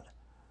sad.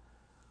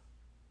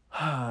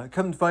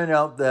 Come to find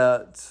out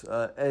that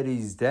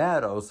Eddie's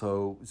dad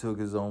also took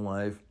his own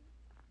life.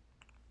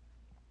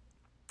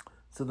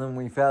 So then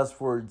we fast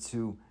forward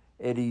to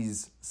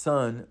Eddie's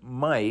son,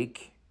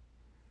 Mike.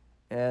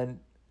 And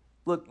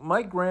look,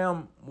 Mike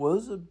Graham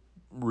was a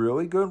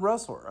really good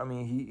wrestler. I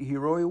mean, he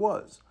really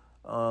was.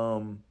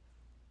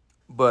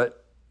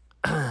 But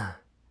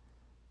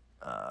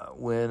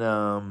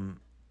when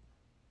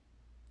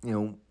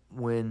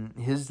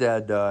his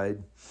dad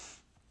died,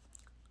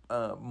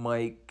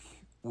 Mike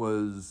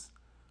was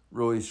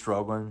really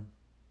struggling,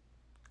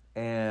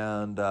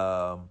 and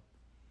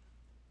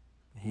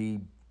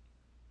he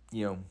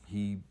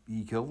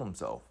killed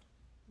himself.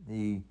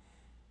 He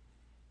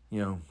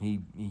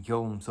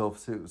killed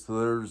himself too. So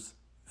there's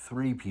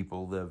 3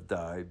 people that have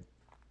died.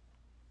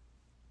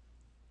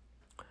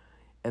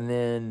 And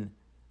then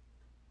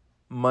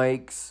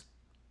Mike's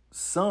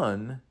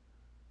son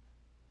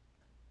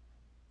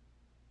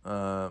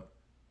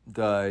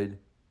died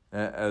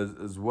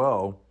as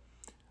well.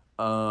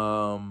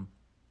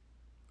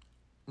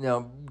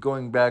 Now,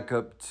 going back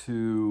up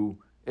to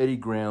Eddie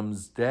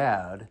Graham's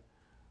dad,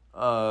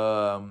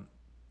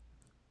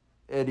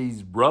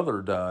 Eddie's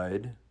brother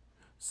died.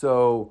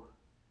 So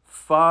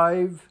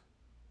 5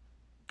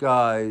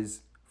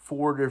 guys,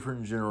 4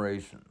 different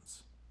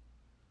generations.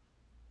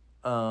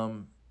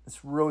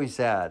 It's really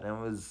sad.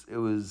 And it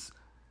was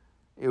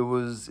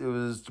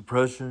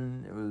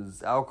depression. It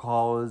was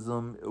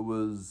alcoholism. It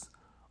was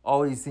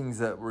all these things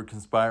that were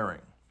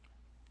conspiring.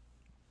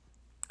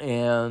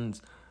 And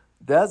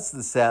that's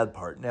the sad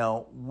part.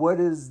 Now, what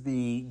is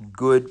the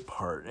good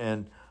part?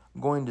 And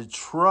I'm going to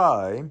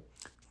try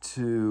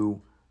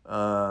to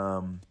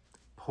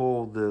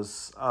pull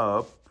this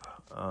up.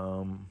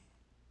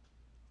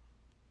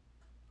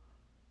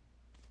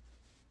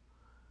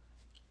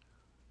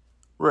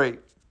 Right.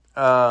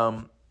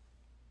 I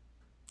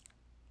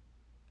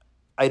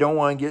don't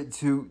want to get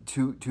too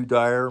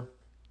dire,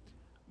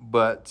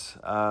 but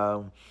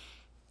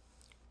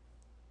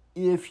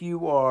if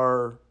you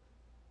are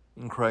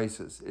in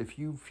crisis, if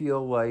you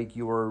feel like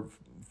you are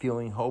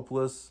feeling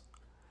hopeless,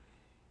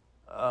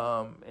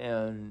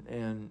 and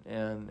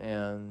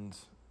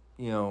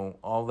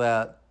all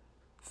that,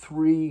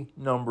 3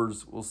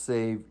 numbers will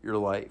save your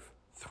life.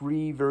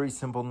 3 very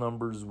simple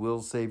numbers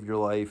will save your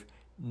life.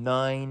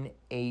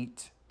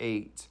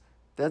 988.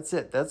 That's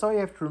it. That's all you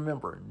have to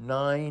remember.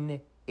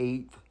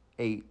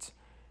 988.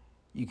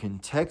 You can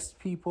text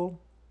people.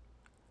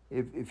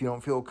 If you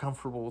don't feel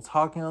comfortable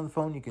talking on the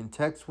phone, you can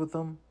text with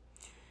them.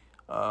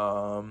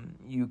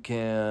 You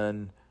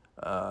can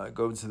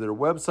go to their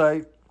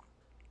website.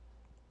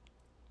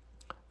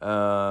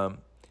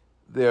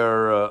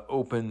 They're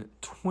open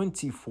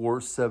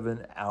 24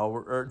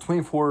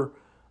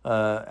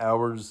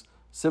 hours,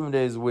 7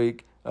 days a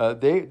week.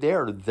 They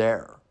are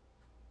there.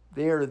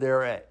 They are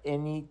there at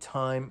any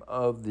time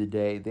of the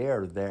day. They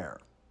are there.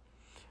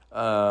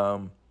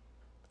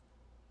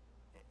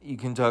 You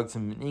can talk to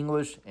them in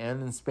English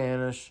and in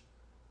Spanish.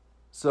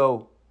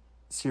 So,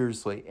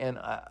 seriously, and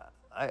I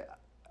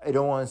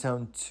don't want to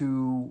sound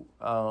too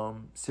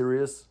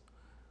serious,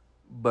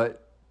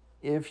 but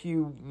if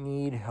you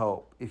need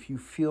help, if you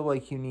feel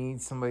like you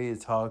need somebody to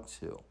talk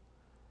to,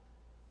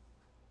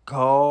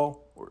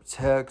 call or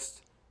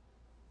text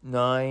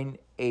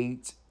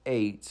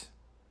 988,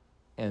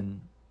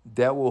 and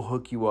that will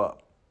hook you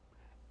up.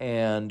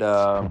 And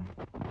that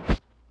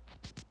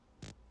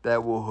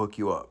will hook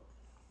you up.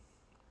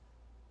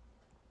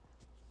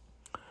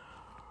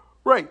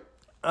 Right.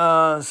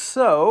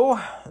 So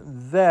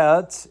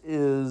that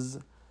is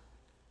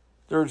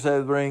Dark Side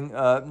of the Ring.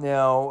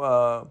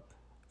 Now,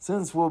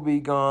 since we'll be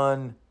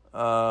gone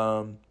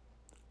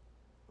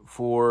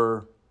for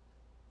a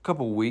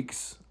couple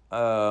weeks,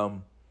 I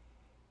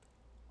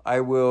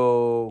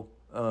will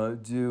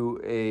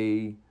do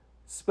a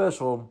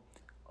special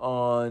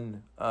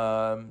on,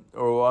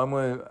 or I'm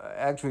going to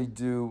actually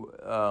do,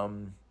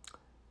 I'm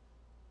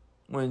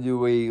going to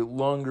do a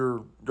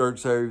longer Dark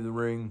Side of the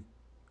Ring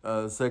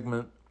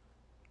segment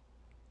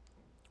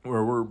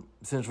where we're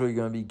essentially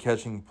going to be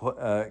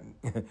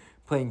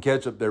playing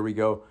catch up. There we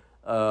go,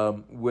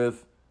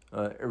 with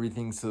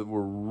everything, so that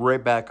we're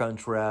right back on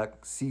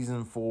track.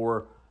 Season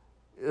 4.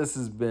 This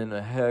has been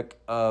a heck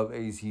of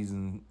a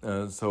season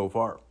so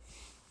far.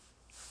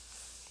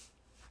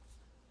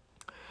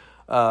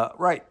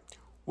 Right.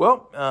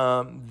 Well,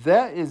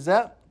 that is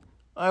that.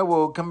 I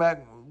will come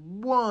back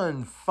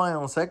one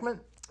final segment,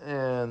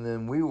 and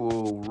then we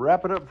will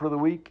wrap it up for the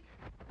week.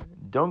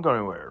 Don't go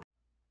anywhere.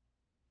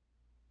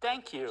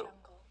 Thank you.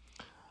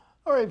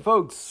 All right,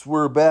 folks,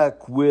 we're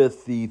back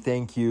with the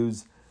thank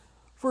yous.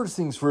 First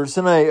things first,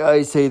 and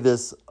I say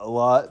this a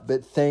lot,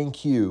 but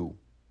thank you.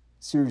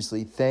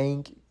 Seriously,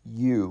 thank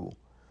you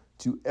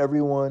to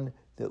everyone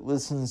that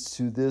listens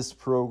to this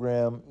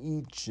program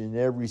each and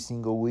every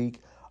single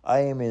week.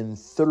 I am in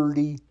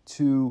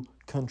 32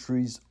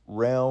 countries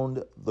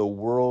around the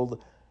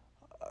world.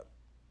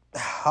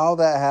 How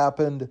that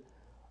happened,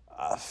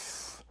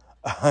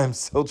 I'm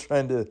still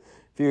trying to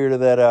figure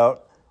that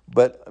out,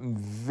 but I'm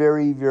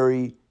very,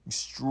 very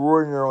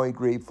extraordinarily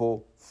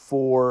grateful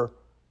for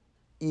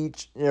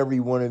each and every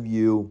one of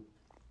you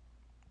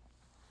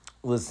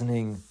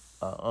listening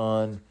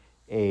on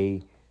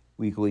a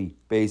weekly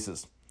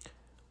basis.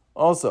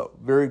 Also,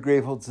 very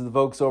grateful to the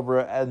folks over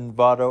at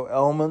Envato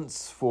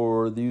Elements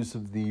for the use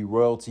of the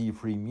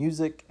royalty-free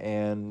music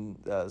and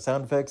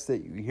sound effects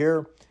that you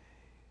hear.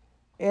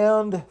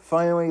 And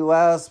finally,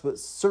 last but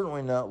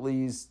certainly not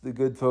least, the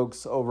good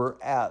folks over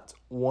at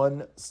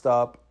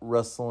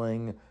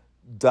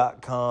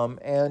OneStopWrestling.com,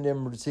 and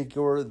in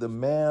particular, the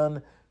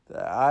man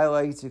that I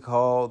like to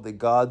call the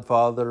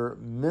Godfather,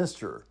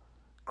 Mr.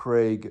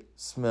 Craig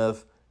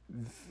Smith.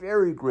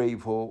 Very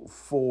grateful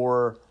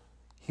for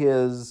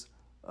his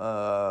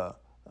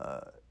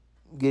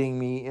getting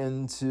me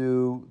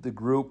into the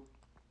group.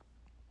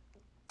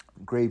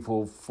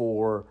 Grateful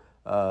for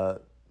the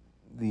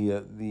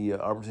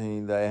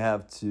opportunity that I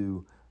have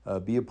to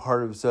be a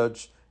part of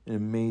such an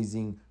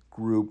amazing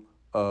group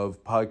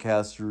of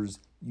podcasters,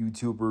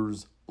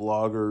 YouTubers,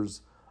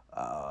 bloggers.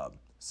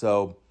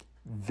 So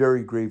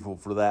very grateful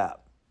for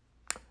that.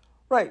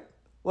 Right.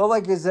 Well,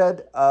 like I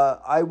said,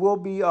 I will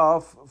be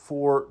off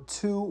for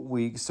 2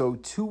 weeks. So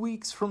 2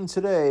 weeks from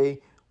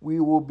today,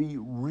 we will be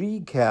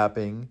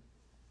recapping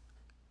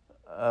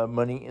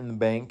Money in the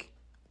Bank.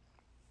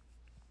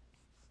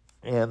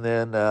 And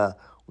then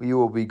we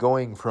will be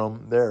going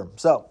from there.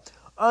 So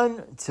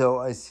until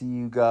I see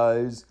you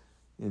guys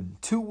in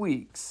 2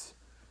 weeks,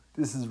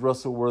 this is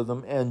Russell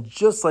Wortham. And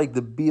just like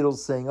the Beatles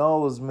sang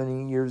all those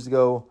many years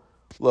ago,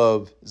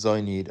 love is all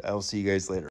you need. I'll see you guys later.